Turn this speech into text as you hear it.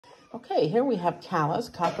Okay, here we have Calla's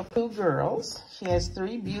Cockapoo girls. She has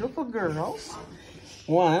 3 beautiful girls.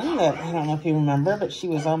 One that, I don't know if you remember, but she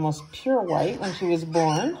was almost pure white when she was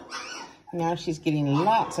born. Now she's getting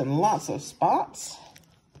lots and lots of spots.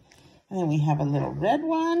 And then we have a little red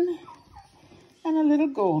one and a little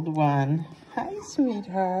gold one. Hi,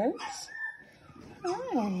 sweethearts.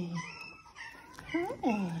 Hi.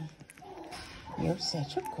 Hi. You're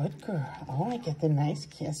such a good girl. Oh, I get the nice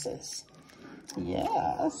kisses.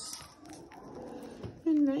 Yes.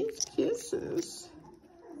 The nice kisses.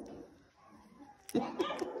 Good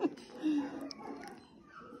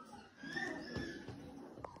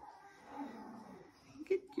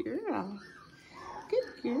girl.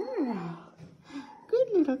 Good girl. Good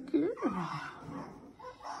little girl.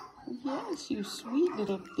 Yes, you sweet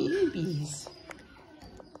little babies.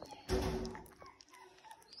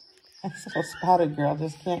 This little spotted girl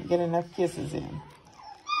just can't get enough kisses in.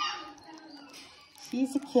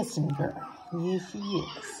 She's a kissing girl. Yes, she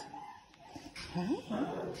is. Hi.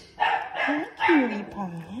 Hi, cutie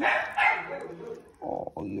pie.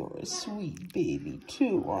 Oh, you're a sweet baby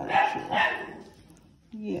too, aren't you?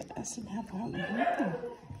 Yes, and how about you?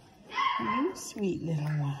 You sweet little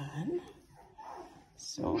one.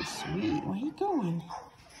 So sweet. Where are you going?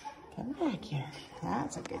 Come back here.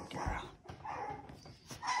 That's a good girl.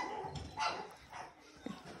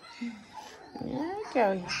 There you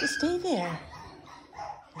go. You have to stay there.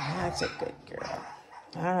 That's a good girl.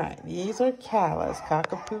 All right. These are Calla's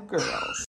Cockapoo girls.